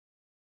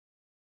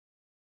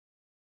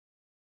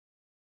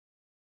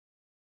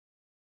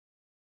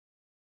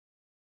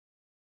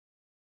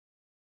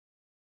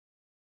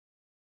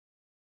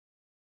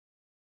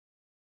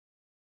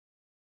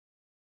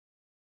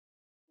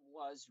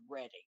was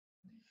ready.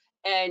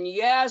 And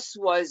yes,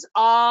 was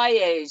I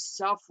a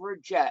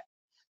suffragette.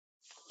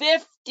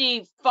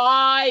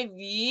 55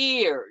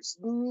 years,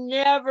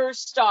 never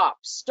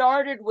stopped.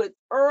 Started with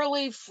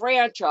early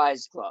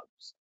franchise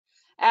clubs.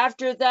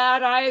 After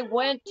that, I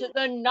went to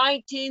the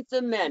 19th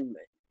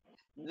Amendment.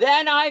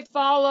 Then I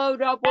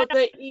followed up with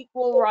the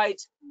Equal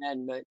Rights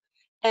Amendment.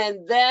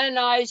 And then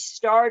I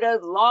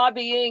started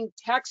lobbying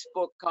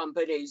textbook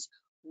companies.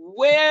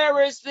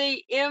 Where is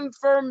the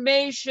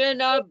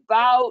information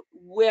about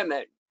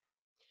women?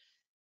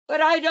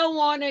 But I don't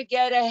want to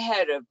get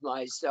ahead of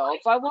myself.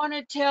 I want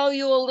to tell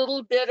you a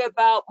little bit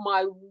about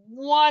my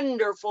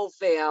wonderful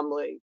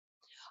family.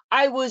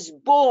 I was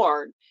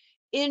born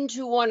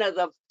into one of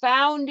the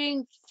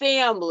founding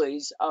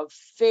families of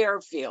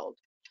Fairfield.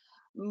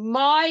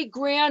 My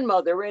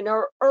grandmother in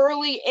her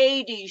early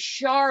 80s,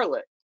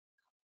 Charlotte,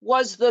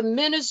 was the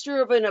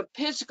minister of an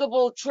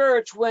Episcopal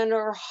church when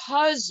her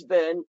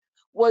husband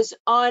was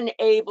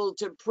unable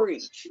to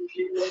preach.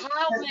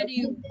 How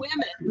many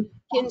women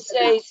can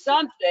say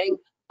something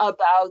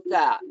about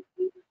that?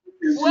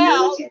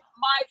 Well,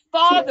 my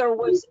father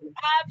was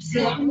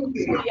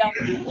absolutely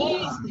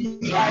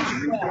amazing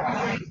as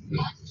well.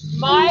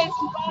 My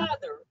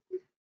father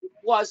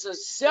was a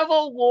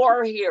Civil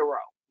War hero.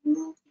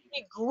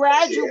 He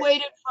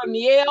graduated from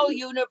Yale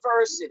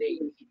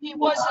University. He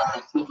was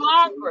in the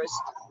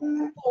Congress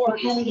for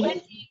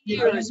 20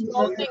 years,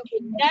 both in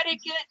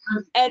Connecticut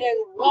and in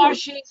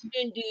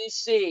Washington,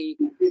 D.C.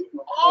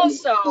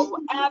 Also,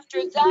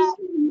 after that,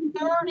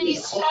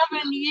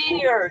 37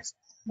 years,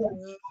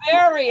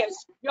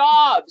 various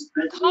jobs,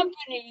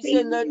 companies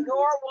in the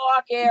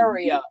Norwalk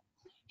area.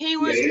 He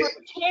was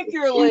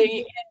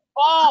particularly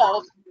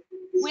involved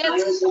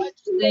with such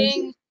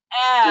things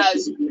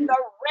as the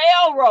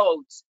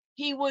railroads.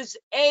 He was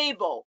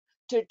able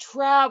to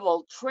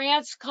travel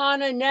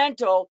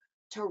transcontinental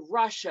to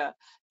Russia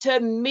to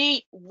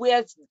meet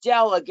with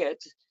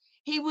delegates.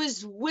 He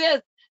was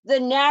with the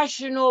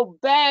National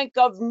Bank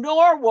of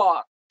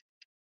Norwalk.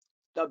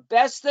 The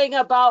best thing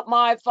about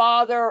my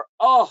father,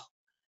 oh,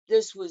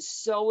 this was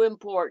so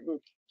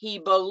important. He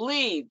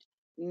believed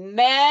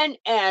men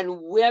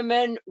and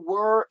women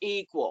were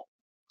equal.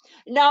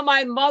 Now,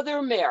 my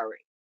mother,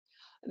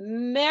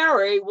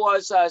 Mary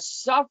was a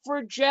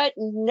suffragette,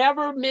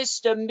 never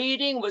missed a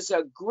meeting, was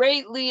a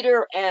great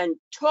leader, and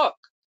took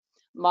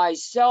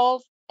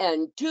myself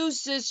and two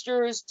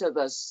sisters to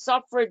the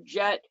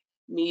suffragette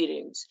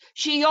meetings.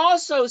 She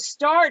also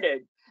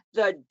started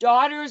the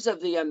Daughters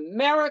of the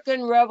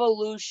American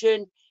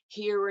Revolution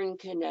here in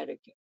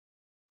Connecticut.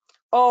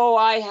 Oh,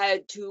 I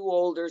had two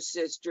older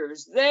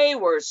sisters. They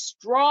were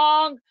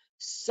strong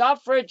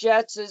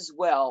suffragettes as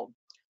well.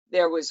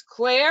 There was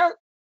Claire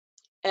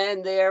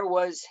and there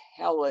was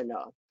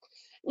Helena.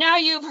 Now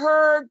you've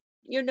heard,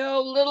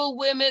 Little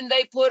Women,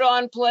 they put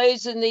on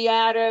plays in the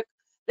attic.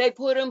 They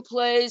put on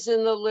plays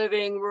in the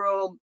living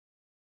room.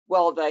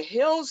 Well, the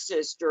Hill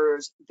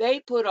sisters, they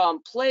put on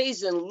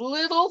plays in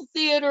little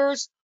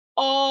theaters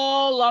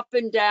all up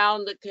and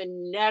down the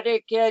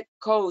Connecticut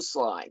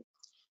coastline.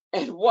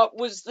 And what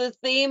was the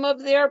theme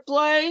of their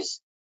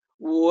plays?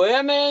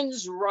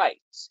 Women's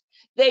rights.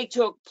 They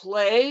took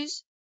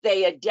plays,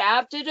 they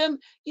adapted them.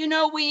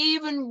 We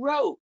even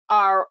wrote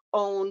our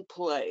own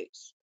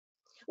plays.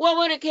 Well,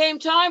 when it came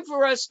time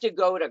for us to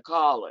go to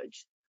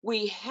college,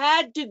 we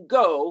had to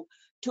go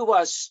to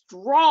a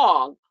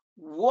strong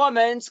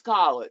woman's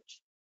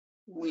college.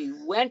 We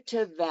went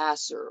to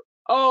Vassar.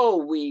 Oh,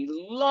 we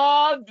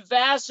loved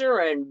Vassar,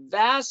 and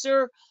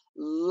Vassar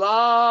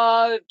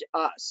loved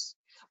us.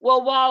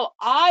 Well, while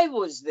I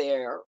was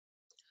there,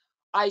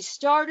 I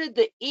started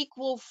the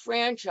Equal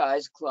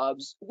Franchise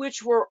Clubs,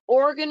 which were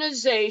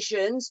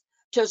organizations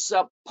to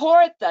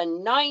support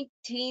the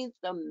 19th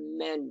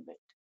Amendment.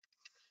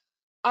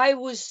 I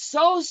was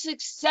so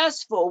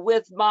successful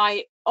with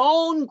my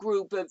own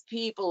group of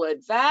people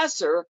at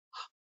Vassar,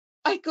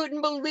 I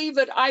couldn't believe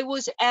it. I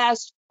was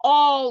asked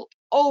all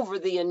over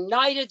the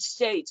United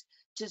States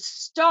to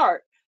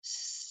start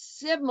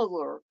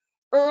similar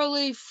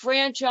early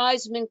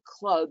franchisement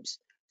clubs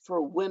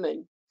for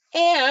women.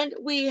 And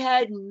we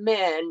had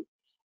men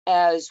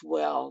as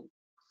well.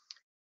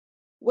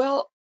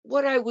 Well,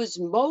 what I was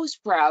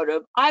most proud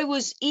of, I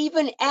was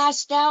even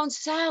asked down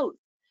south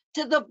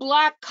to the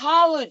Black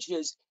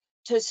colleges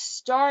to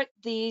start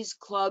these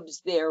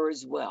clubs there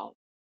as well.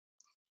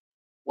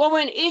 Well,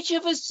 when each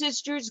of us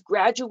sisters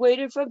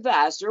graduated from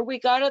Vassar, we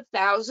got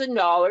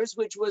 $1,000,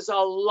 which was a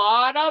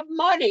lot of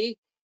money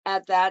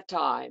at that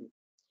time.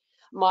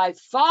 My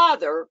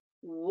father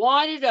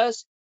wanted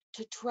us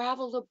to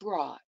travel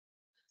abroad,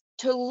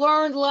 to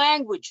learn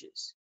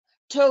languages,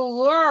 to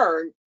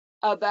learn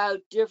about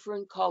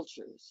different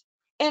cultures.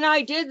 And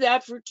I did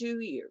that for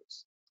 2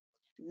 years.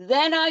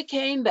 Then I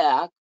came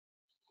back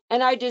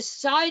and I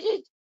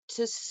decided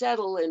to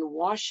settle in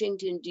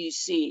Washington,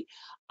 D.C.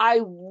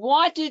 I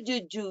wanted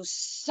to do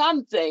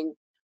something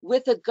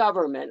with the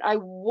government. I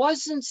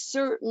wasn't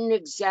certain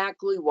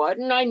exactly what,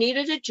 and I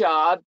needed a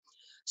job.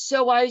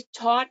 So I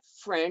taught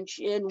French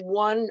in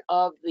one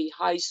of the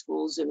high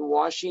schools in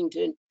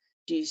Washington,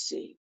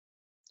 D.C.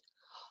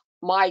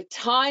 My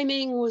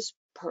timing was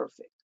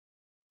perfect.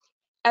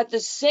 At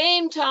the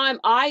same time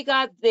I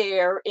got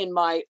there in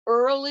my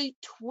early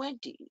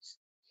 20s,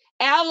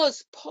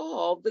 Alice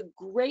Paul, the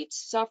great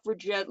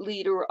suffragette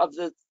leader of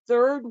the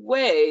third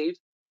wave,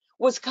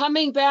 was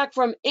coming back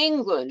from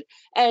England,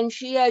 and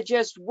she had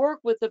just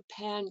worked with the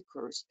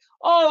Pankhurst.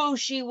 Oh,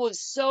 she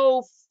was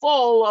so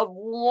full of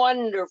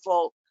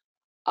wonderful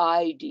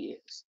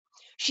ideas.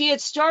 She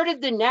had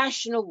started the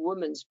National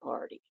Women's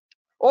Party.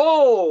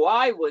 Oh,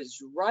 I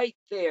was right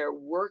there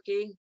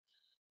working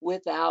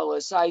with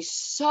Alice. I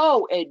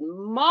so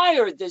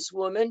admired this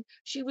woman.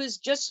 She was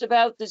just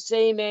about the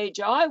same age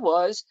I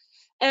was,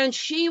 and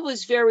she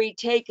was very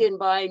taken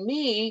by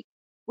me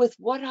with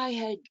what I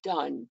had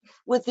done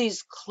with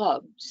these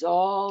clubs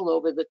all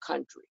over the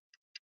country.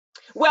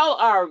 Well,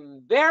 our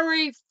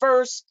very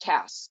first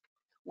task,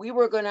 we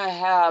were going to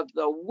have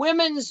the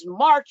Women's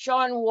March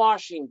on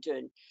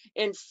Washington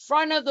in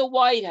front of the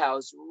White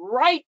House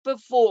right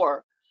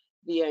before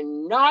the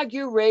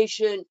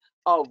inauguration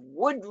of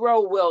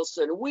Woodrow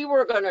Wilson. We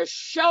were going to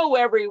show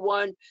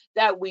everyone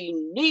that we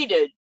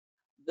needed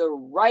the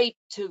right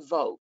to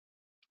vote.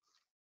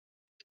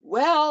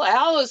 Well,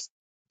 Alice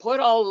put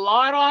a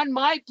lot on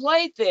my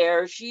plate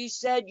there. She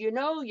said, you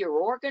know, you're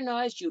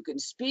organized, you can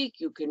speak,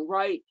 you can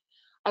write.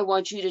 I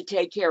want you to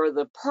take care of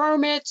the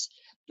permits,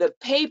 the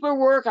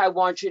paperwork. I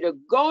want you to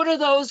go to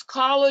those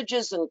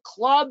colleges and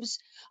clubs.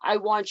 I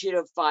want you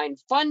to find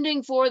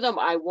funding for them.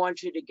 I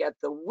want you to get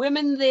the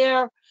women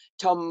there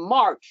to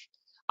march.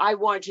 I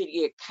want you to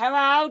get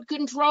crowd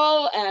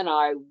control, and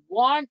I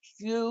want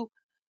you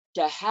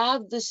to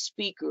have the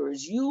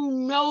speakers. You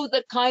know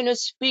the kind of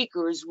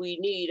speakers we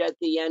need at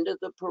the end of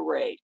the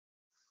parade.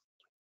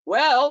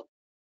 Well,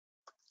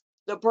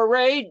 the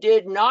parade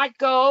did not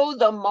go,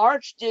 the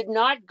march did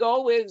not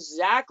go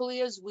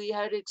exactly as we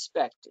had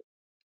expected.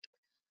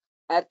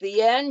 At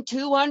the end,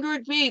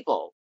 200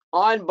 people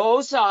on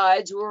both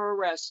sides were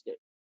arrested.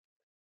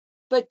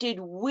 But did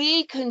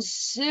we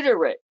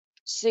consider it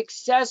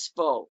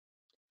successful?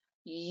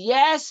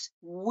 Yes,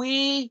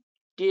 we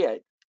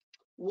did.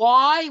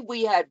 Why?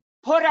 We had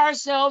put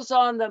ourselves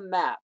on the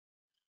map.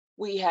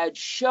 We had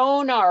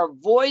shown our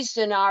voice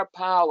and our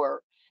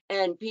power,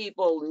 and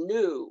people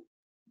knew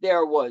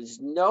there was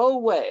no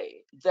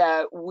way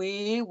that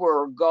we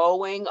were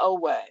going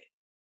away.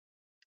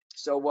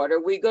 So what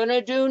are we going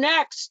to do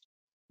next?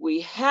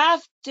 We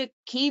have to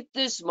keep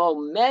this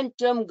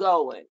momentum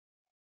going.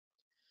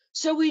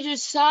 So we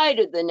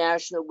decided, the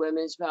National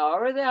Women's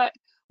Power, that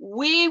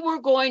we were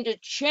going to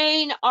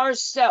chain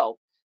ourselves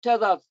to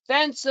the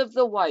fence of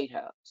the White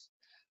House.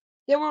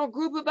 There were a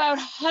group of about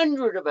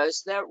 100 of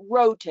us that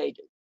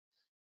rotated.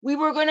 We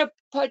were going to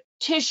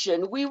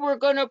petition. We were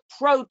going to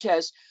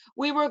protest.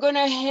 We were going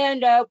to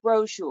hand out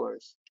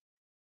brochures.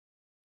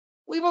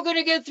 We were going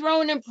to get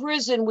thrown in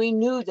prison. We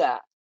knew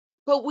that.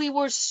 But we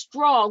were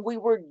strong. We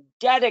were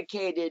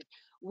dedicated.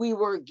 We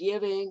were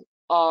giving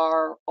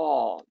our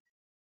all.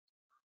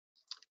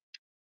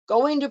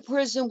 Going to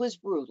prison was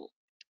brutal.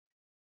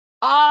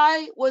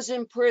 I was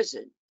in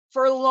prison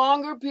for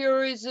longer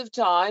periods of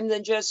time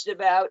than just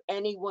about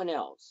anyone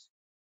else.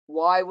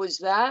 Why was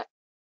that?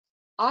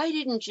 I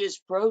didn't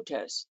just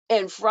protest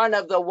in front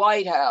of the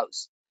White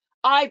House.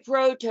 I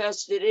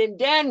protested in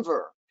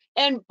Denver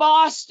and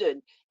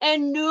Boston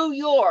and New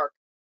York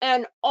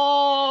and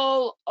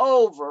all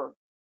over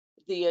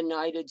the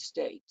United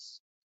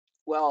States.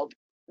 Well,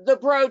 the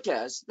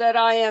protest that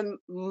I am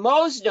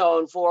most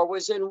known for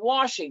was in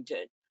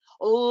Washington,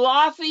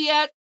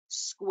 Lafayette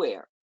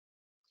Square.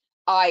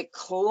 I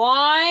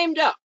climbed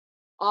up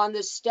on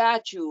the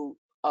statue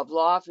of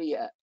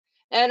Lafayette,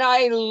 and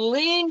I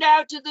leaned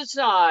out to the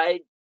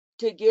side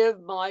to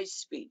give my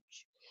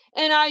speech.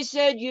 And I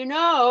said, you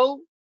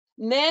know,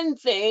 men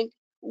think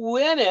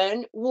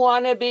women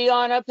want to be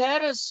on a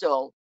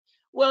pedestal.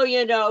 Well,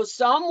 you know,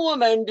 some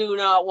women do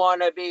not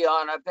want to be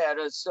on a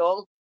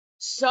pedestal.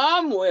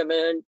 Some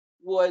women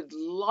would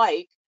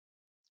like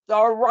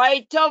the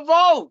right to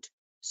vote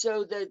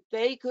so that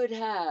they could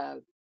have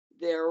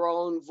their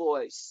own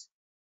voice.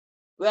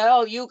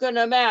 Well, you can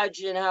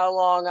imagine how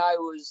long I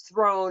was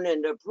thrown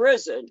into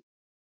prison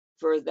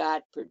for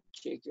that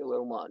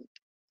particular one.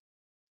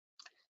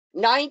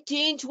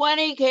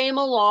 1920 came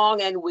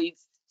along, and we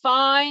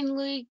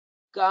finally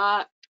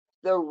got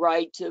the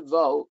right to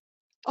vote.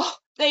 Oh,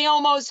 they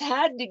almost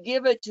had to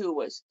give it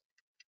to us.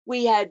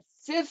 We had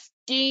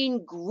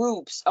 15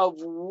 groups of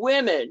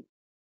women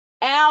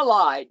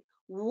allied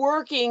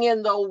working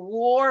in the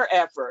war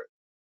effort.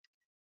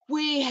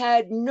 We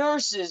had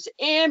nurses,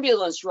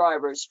 ambulance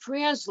drivers,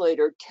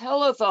 translator,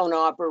 telephone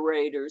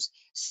operators,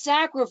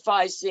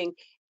 sacrificing,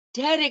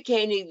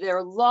 dedicating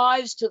their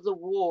lives to the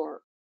war.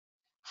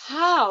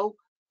 How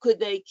could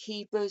they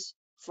keep us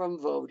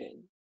from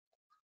voting?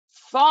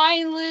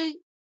 Finally,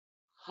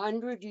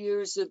 100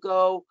 years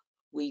ago,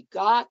 we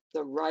got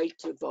the right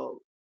to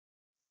vote.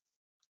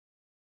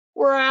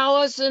 Were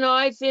Alice and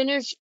I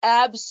finished?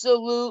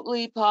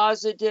 Absolutely,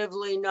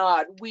 positively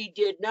not. We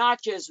did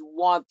not just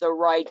want the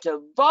right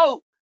to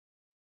vote.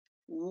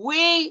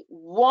 We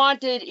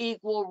wanted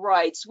equal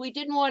rights. We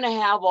didn't want to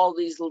have all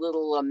these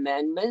little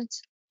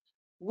amendments.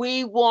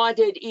 We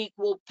wanted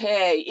equal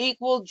pay,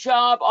 equal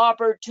job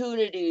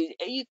opportunities,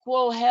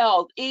 equal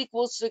health,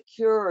 equal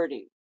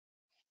security.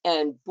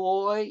 And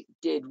boy,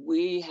 did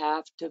we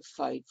have to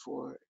fight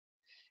for it.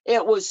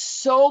 It was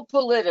so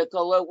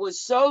political, it was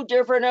so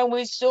different, and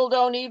we still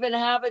don't even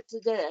have it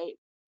today.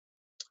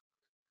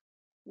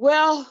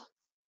 Well,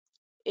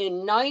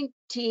 in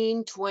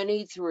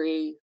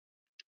 1923,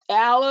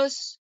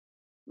 Alice,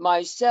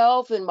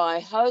 myself, and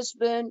my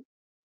husband,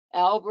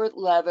 Albert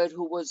Levitt,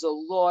 who was a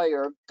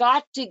lawyer,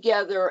 got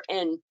together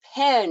and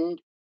penned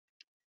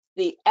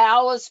the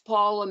Alice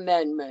Paul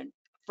Amendment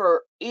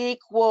for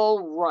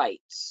equal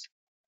rights.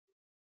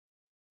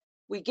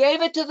 We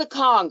gave it to the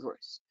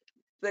Congress.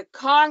 The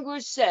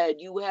Congress said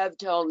you have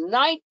till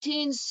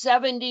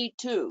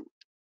 1972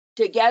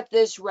 to get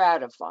this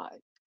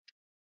ratified.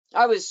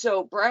 I was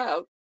so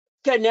proud.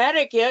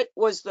 Connecticut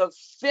was the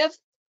fifth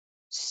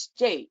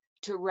state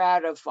to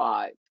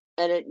ratify,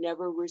 and it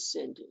never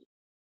rescinded.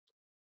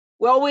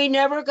 Well, we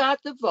never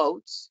got the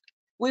votes.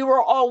 We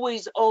were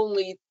always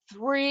only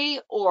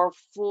 3 or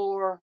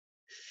 4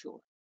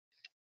 short.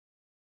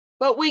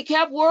 But we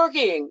kept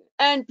working,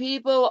 and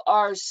people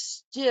are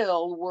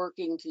still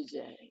working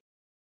today.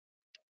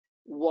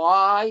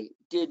 Why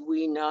did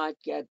we not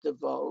get the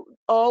vote?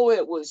 Oh,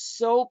 it was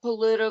so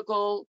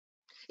political.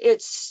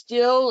 It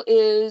still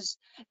is.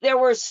 There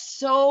were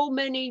so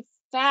many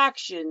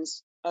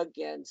factions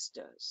against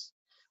us.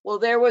 Well,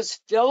 there was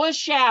Phyllis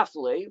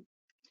Schlafly,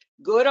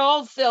 good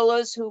old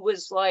Phyllis, who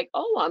was like,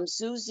 oh, I'm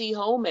Susie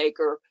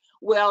Homemaker.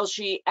 Well,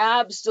 she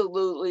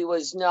absolutely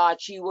was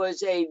not. She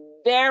was a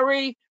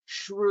very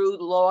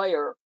shrewd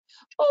lawyer.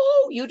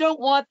 Oh, you don't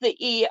want the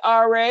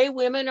ERA.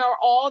 Women are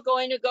all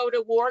going to go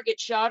to war, get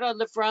shot on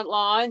the front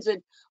lines,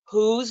 and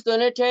who's going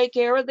to take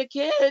care of the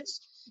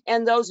kids?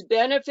 And those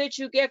benefits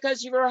you get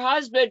because of your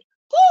husband,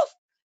 poof,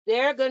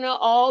 they're going to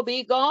all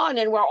be gone,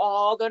 and we're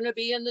all going to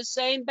be in the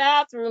same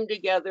bathroom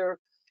together.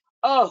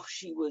 Oh,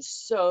 she was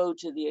so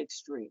to the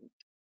extreme.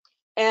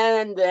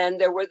 And then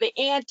there were the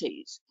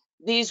aunties.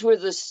 These were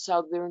the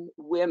Southern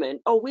women.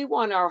 Oh, we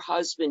want our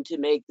husband to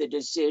make the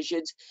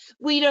decisions.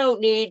 We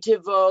don't need to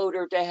vote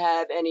or to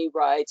have any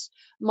rights.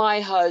 My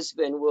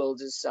husband will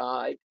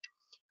decide.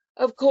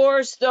 Of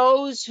course,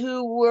 those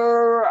who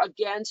were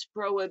against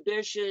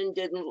prohibition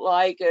didn't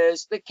like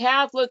us. The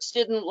Catholics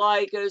didn't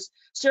like us.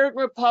 Certain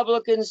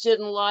Republicans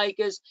didn't like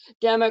us.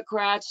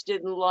 Democrats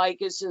didn't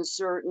like us in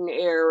certain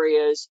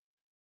areas.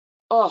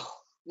 Oh,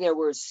 there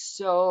were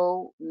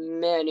so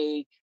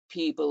many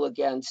people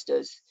against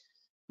us,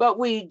 but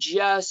we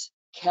just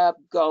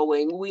kept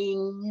going. We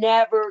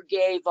never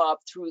gave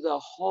up through the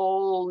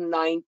whole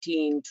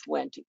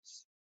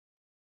 1920s.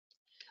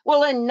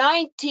 Well, in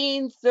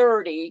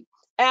 1930,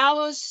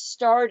 Alice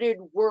started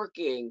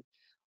working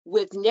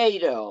with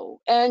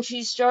NATO, and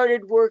she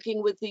started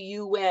working with the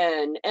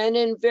UN and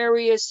in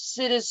various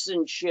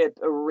citizenship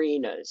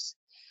arenas.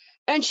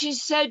 And she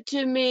said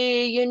to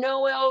me, you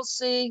know,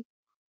 Elsie,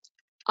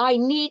 I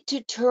need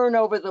to turn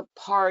over the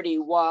party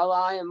while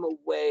I am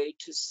away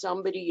to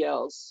somebody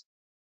else.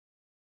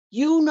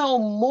 You know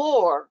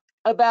more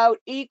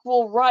about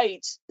equal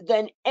rights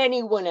than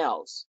anyone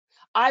else.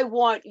 I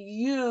want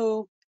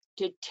you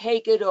to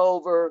take it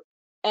over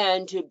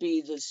and to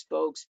be the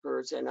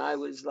spokesperson. I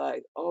was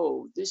like,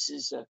 oh, this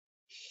is a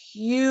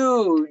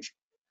huge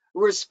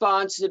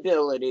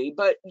responsibility.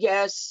 But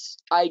yes,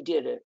 I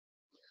did it.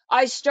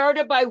 I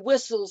started by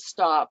whistle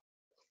stop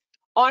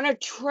on a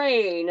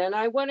train, and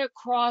I went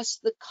across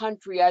the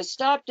country. I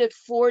stopped at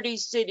 40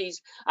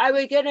 cities. I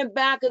would get in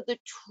back of the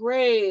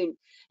train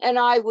and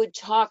I would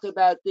talk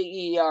about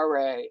the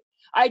ERA.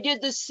 I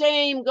did the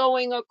same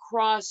going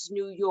across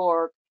New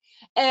York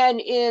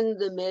and in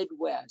the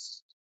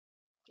Midwest.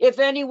 If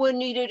anyone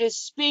needed a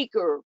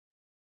speaker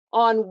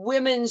on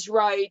women's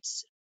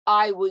rights,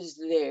 I was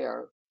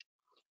there.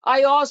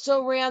 I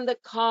also ran the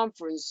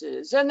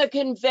conferences and the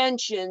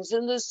conventions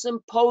and the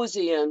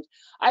symposiums.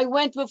 I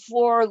went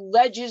before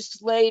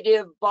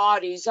legislative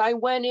bodies. I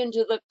went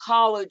into the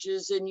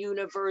colleges and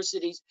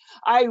universities.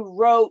 I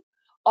wrote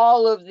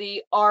all of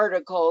the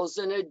articles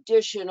and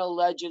additional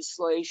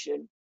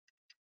legislation.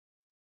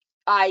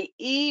 I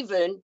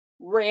even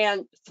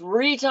ran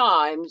 3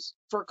 times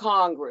for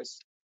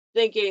Congress,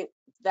 thinking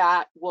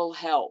that will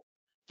help.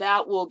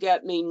 That will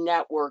get me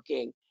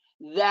networking.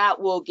 That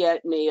will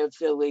get me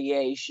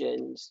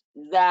affiliations.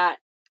 That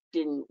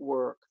didn't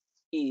work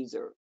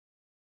either.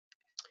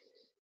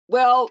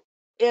 Well,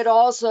 it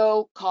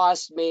also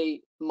cost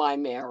me my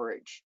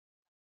marriage.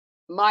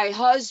 My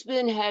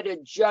husband had a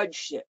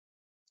judgeship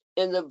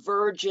in the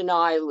Virgin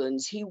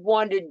Islands. He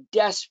wanted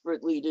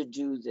desperately to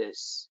do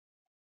this.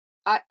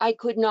 I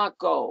could not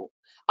go.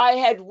 I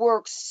had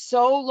worked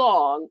so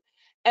long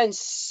and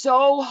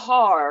so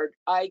hard,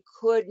 I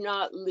could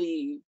not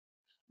leave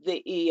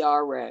the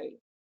ERA.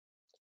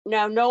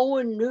 Now, no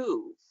one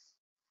knew,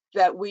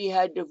 that we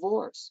had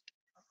divorced.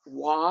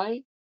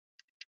 Why?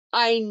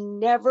 I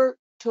never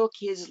took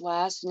his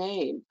last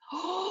name.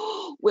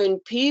 When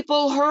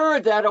people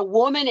heard that a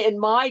woman in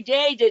my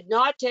day did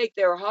not take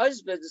their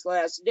husband's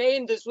last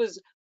name, this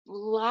was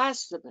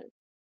blasphemous.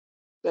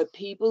 But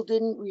people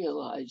didn't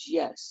realize,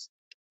 yes,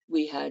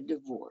 we had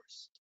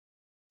divorced.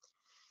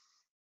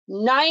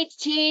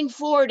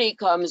 1940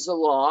 comes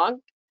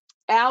along.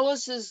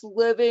 Alice is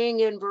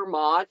living in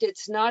Vermont.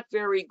 It's not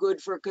very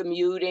good for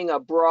commuting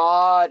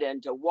abroad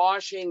and to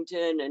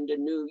Washington and to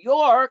New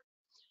York.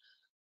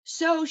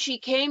 So she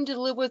came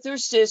to live with her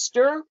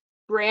sister,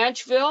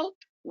 Branchville,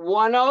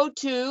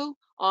 102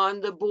 on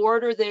the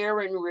border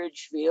there in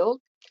Ridgefield.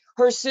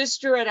 Her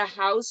sister had a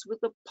house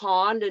with a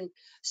pond and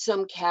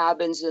some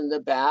cabins in the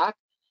back.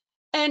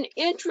 And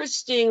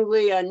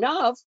interestingly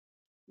enough,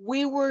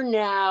 we were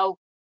now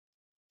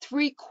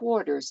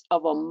 3/4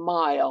 of a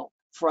mile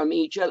from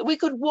each other. We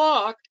could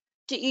walk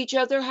to each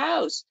other's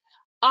house.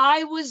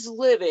 I was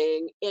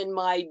living in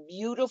my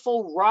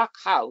beautiful rock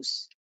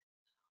house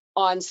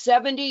on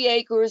 70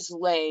 Acres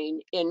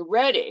Lane in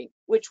Reading,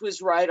 which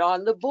was right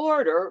on the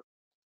border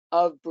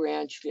of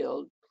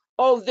Branchfield.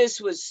 Oh, this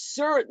was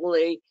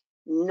certainly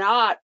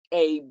not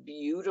a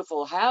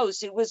beautiful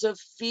house. It was a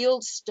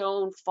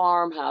fieldstone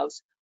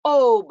farmhouse.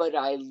 Oh, but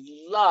I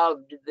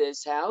loved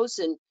this house,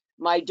 and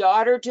my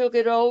daughter took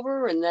it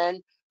over, and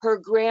then her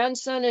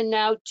grandson, and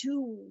now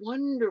two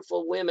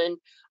wonderful women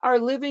are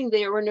living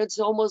there, and it's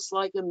almost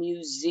like a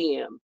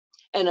museum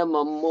and a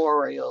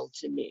memorial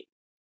to me.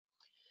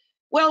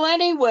 Well,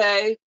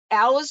 anyway,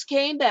 Alice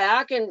came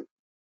back, and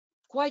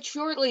quite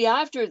shortly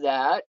after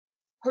that,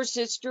 her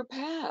sister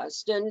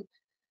passed. And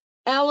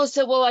Alice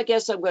said, well, I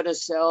guess I'm going to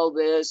sell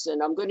this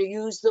and I'm going to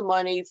use the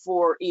money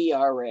for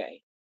ERA.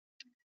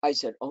 I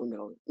said, oh,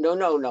 no, no,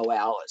 no, no,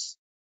 Alice.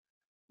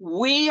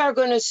 We are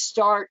going to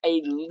start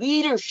a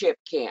leadership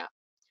camp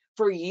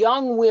for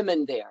young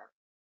women there.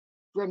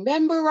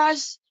 Remember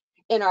us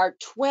in our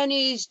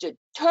 20s,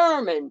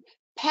 determined,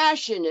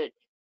 passionate,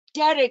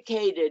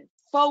 dedicated,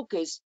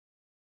 focused.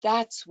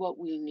 That's what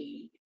we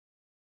need.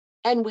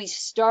 And we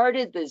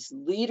started this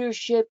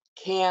leadership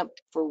camp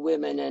for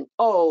women, and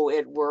oh,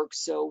 it worked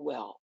so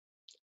well.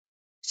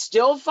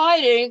 Still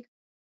fighting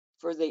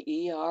for the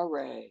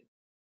ERA.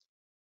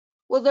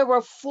 Well, there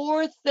were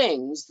 4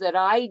 things that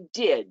I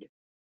did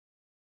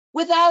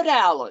without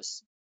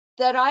Alice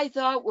that I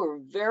thought were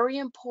very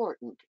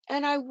important,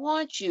 and I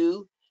want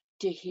you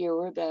to hear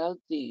about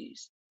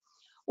these.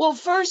 Well,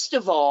 first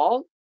of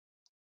all,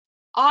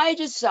 I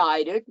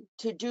decided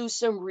to do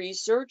some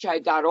research. I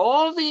got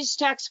all these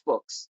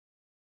textbooks.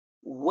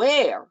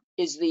 Where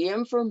is the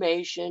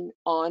information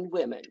on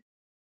women?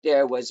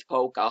 There was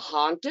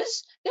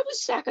Pocahontas, there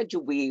was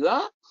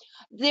Sacagawea,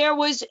 there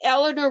was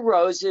Eleanor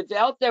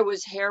Roosevelt, there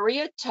was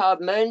Harriet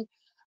Tubman,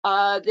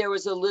 there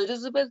was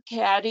Elizabeth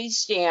Cady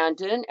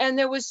Stanton, and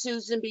there was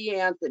Susan B.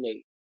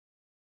 Anthony.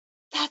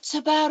 That's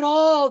about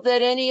all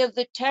that any of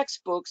the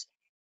textbooks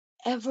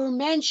ever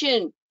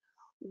mentioned.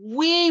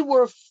 We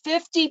were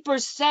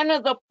 50%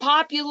 of the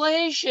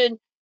population,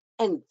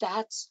 and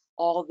that's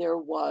all there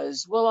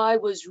was. Well, I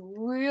was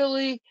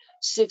really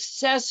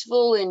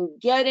successful in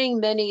getting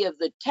many of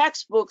the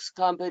textbooks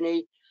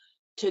company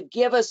to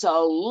give us a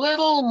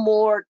little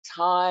more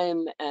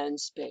time and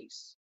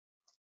space.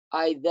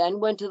 I then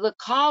went to the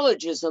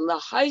colleges and the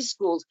high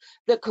schools,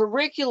 the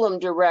curriculum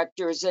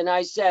directors, and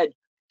I said,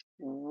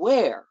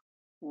 where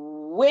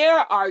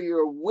are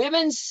your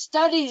women's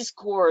studies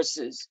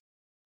courses?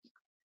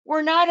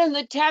 We're not in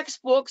the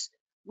textbooks.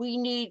 We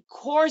need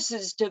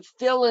courses to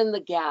fill in the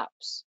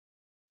gaps.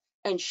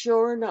 And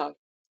sure enough,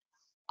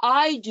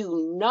 I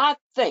do not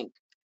think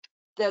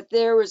that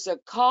there is a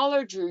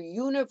college or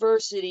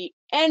university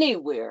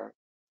anywhere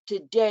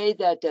today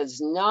that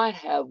does not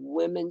have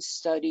women's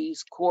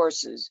studies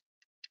courses.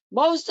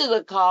 Most of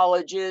the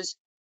colleges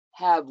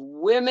have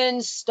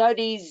women's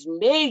studies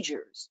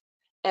majors,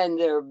 and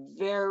they're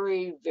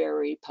very,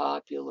 very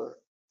popular.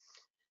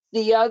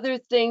 The other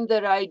thing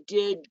that I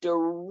did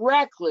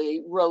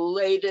directly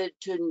related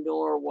to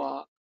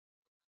Norwalk.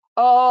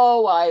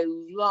 Oh, I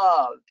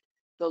loved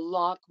the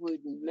Lockwood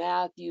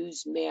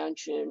Matthews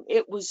Mansion.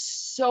 It was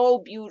so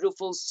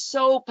beautiful,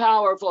 so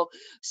powerful,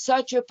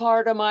 such a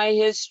part of my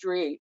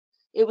history.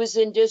 It was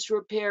in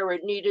disrepair.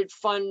 It needed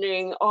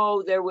funding.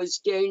 Oh, there was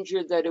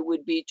danger that it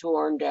would be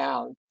torn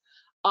down.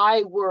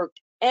 I worked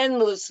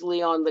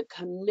endlessly on the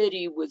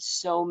committee with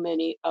so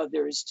many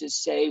others to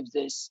save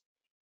this.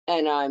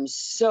 And I'm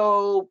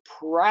so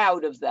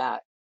proud of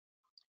that.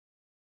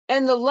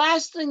 And the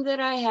last thing that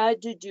I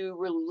had to do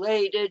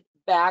related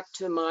back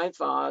to my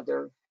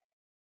father.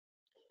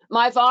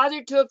 My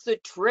father took the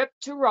trip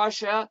to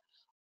Russia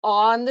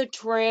on the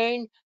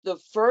train, the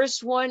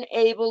first one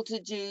able to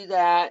do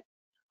that.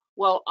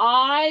 Well,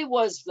 I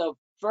was the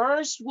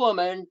first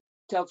woman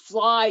to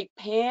fly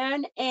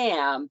Pan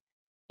Am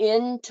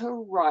into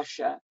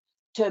Russia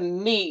to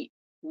meet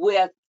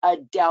with a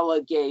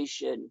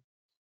delegation.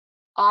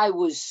 I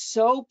was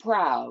so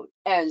proud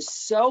and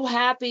so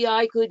happy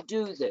I could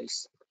do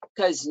this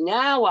because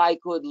now I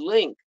could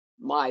link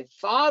my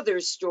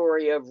father's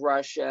story of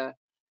Russia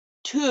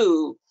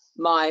to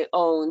my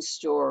own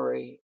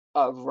story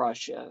of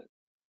Russia.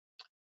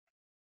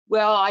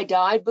 Well, I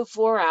died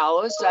before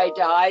Alice. I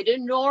died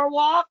in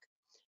Norwalk,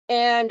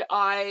 and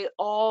I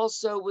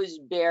also was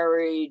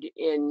buried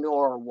in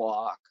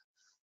Norwalk.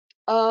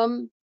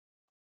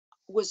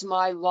 Was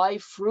my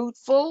life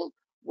fruitful?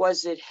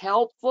 Was it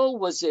helpful?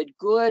 Was it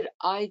good?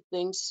 I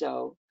think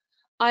so.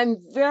 I'm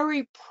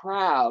very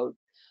proud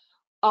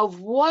of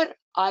what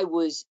I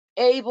was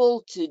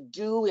able to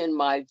do in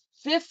my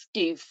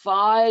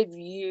 55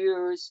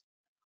 years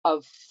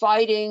of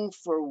fighting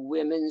for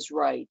women's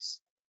rights.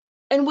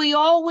 And we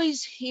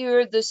always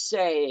hear the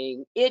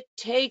saying, it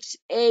takes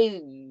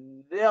a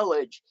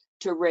village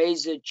to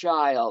raise a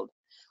child.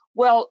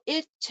 Well,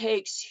 it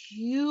takes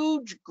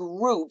huge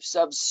groups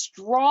of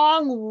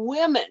strong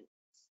women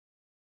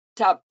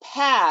to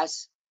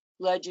pass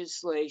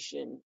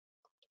legislation.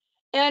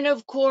 And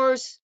of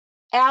course,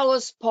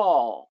 Alice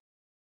Paul,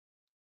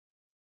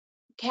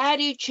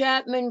 Caddy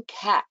Chapman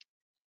Catt,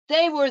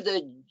 they were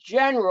the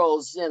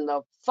generals in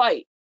the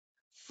fight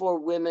for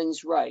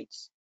women's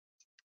rights.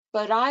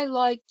 But I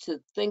like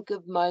to think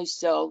of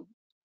myself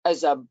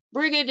as a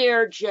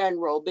brigadier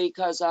general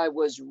because I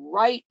was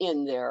right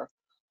in there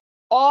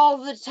all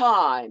the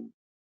time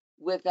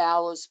with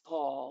Alice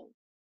Paul.